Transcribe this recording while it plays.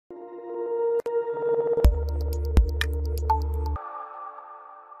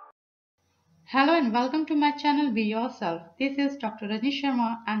Hello and welcome to my channel Be Yourself. This is Dr. Rajni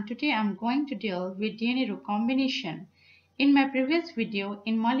Sharma and today I am going to deal with DNA recombination. In my previous video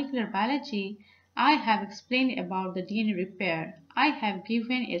in molecular biology, I have explained about the DNA repair. I have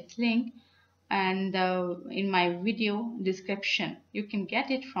given its link and in my video description. You can get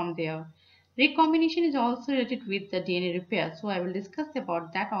it from there. Recombination is also related with the DNA repair, so I will discuss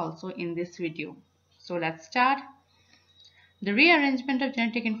about that also in this video. So let's start. The rearrangement of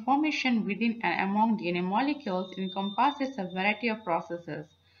genetic information within and among DNA molecules encompasses a variety of processes,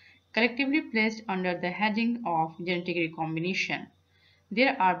 collectively placed under the heading of genetic recombination.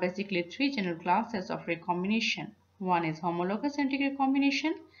 There are basically three general classes of recombination. One is homologous genetic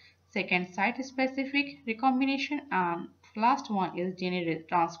recombination, second site-specific recombination, and last one is DNA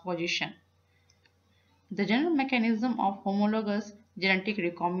transposition. The general mechanism of homologous genetic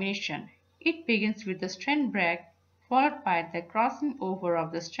recombination. It begins with the strand break, followed by the crossing over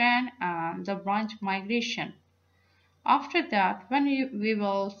of the strand and the branch migration. After that, when we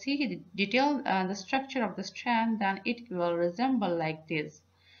will see the structure of the strand, then it will resemble like this.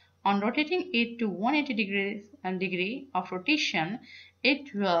 On rotating it to 180 degree of rotation,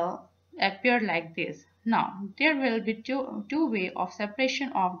 it will appear like this. Now, there will be two ways of separation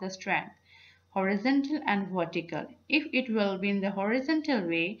of the strand, horizontal and vertical. If it will be in the horizontal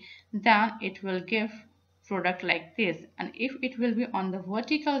way, then it will give product like this, and if it will be on the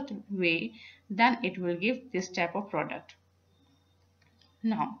vertical way, then it will give this type of product.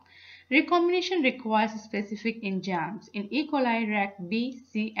 Now, recombination requires specific enzymes. In E. coli, Rec B,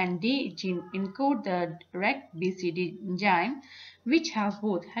 C, and D gene encode the Rec BCD enzyme, which has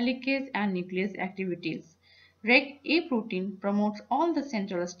both helicase and nuclease activities. Rec A protein promotes all the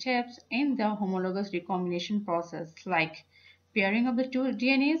central steps in the homologous recombination process, like pairing of the two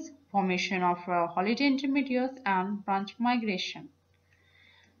DNAs, formation of holiday intermediates, and branch migration.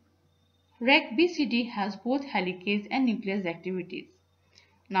 Rec BCD has both helicase and nuclease activities.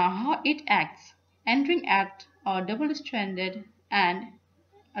 Now, how it acts? Entering at a double-stranded and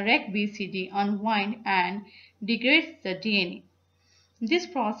Rec BCD unwind and degrades the DNA. This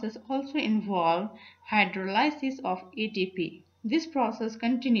process also involves hydrolysis of ATP. This process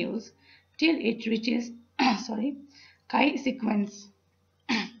continues till it reaches chi sequence,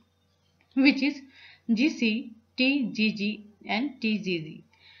 which is GC, TGG, and TGG.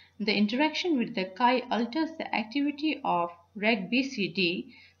 The interaction with the chi alters the activity of Rec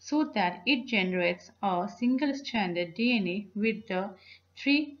BCD so that it generates a single-stranded DNA with the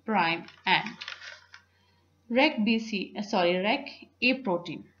 3' end. Rec A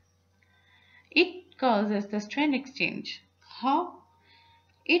protein. It causes the strand exchange. How?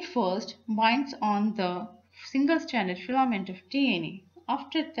 It first binds on the single-stranded filament of DNA.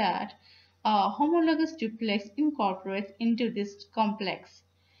 After that, a homologous duplex incorporates into this complex.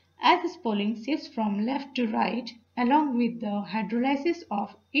 As the spooling shifts from left to right, along with the hydrolysis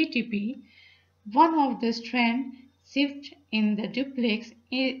of ATP, one of the strands shifts in the duplex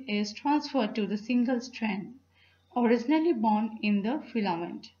is transferred to the single strand, originally bound in the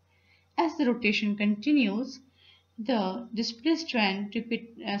filament. As the rotation continues, the displaced strand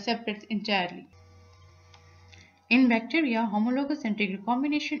separates entirely. In bacteria, homologous genetic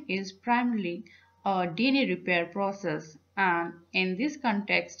recombination is primarily a DNA repair process, and in this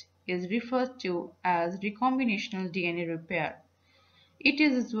context is referred to as recombinational DNA repair. It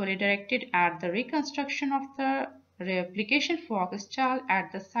is usually directed at the reconstruction of the replication fork stalled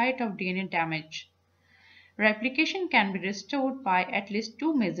at the site of DNA damage. Replication can be restored by at least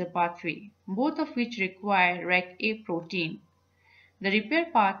two major pathways, both of which require Rec A protein. The repair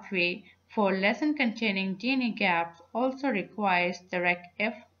pathway for lesion containing DNA gaps also requires the Rec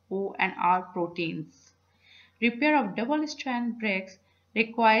F, O, and R proteins. Repair of double-strand breaks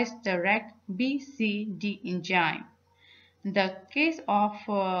requires the Rec B, C, D enzyme. In the case of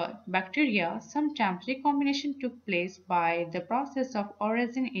bacteria, sometimes recombination took place by the process of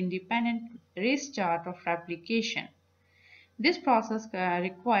origin-independent restart of replication. This process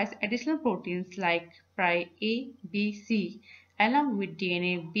requires additional proteins like Pri A, B, C, along with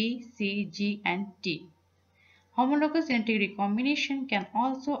DNA B, C, G, and T. Homologous genetic recombination can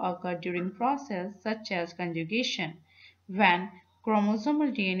also occur during processes such as conjugation, when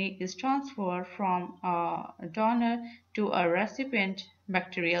chromosomal DNA is transferred from a donor to a recipient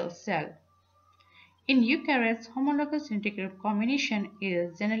bacterial cell. In eukaryotes, homologous genetic recombination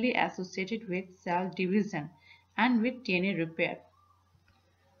is generally associated with cell division and with DNA repair.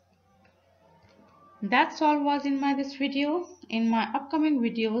 That's all was in this video. In my upcoming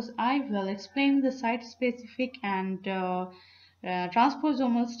videos, I will explain the site-specific and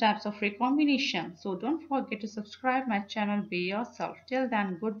transposomal steps of recombination. So don't forget to subscribe my channel. Be yourself. Till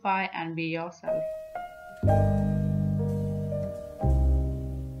then, goodbye and be yourself.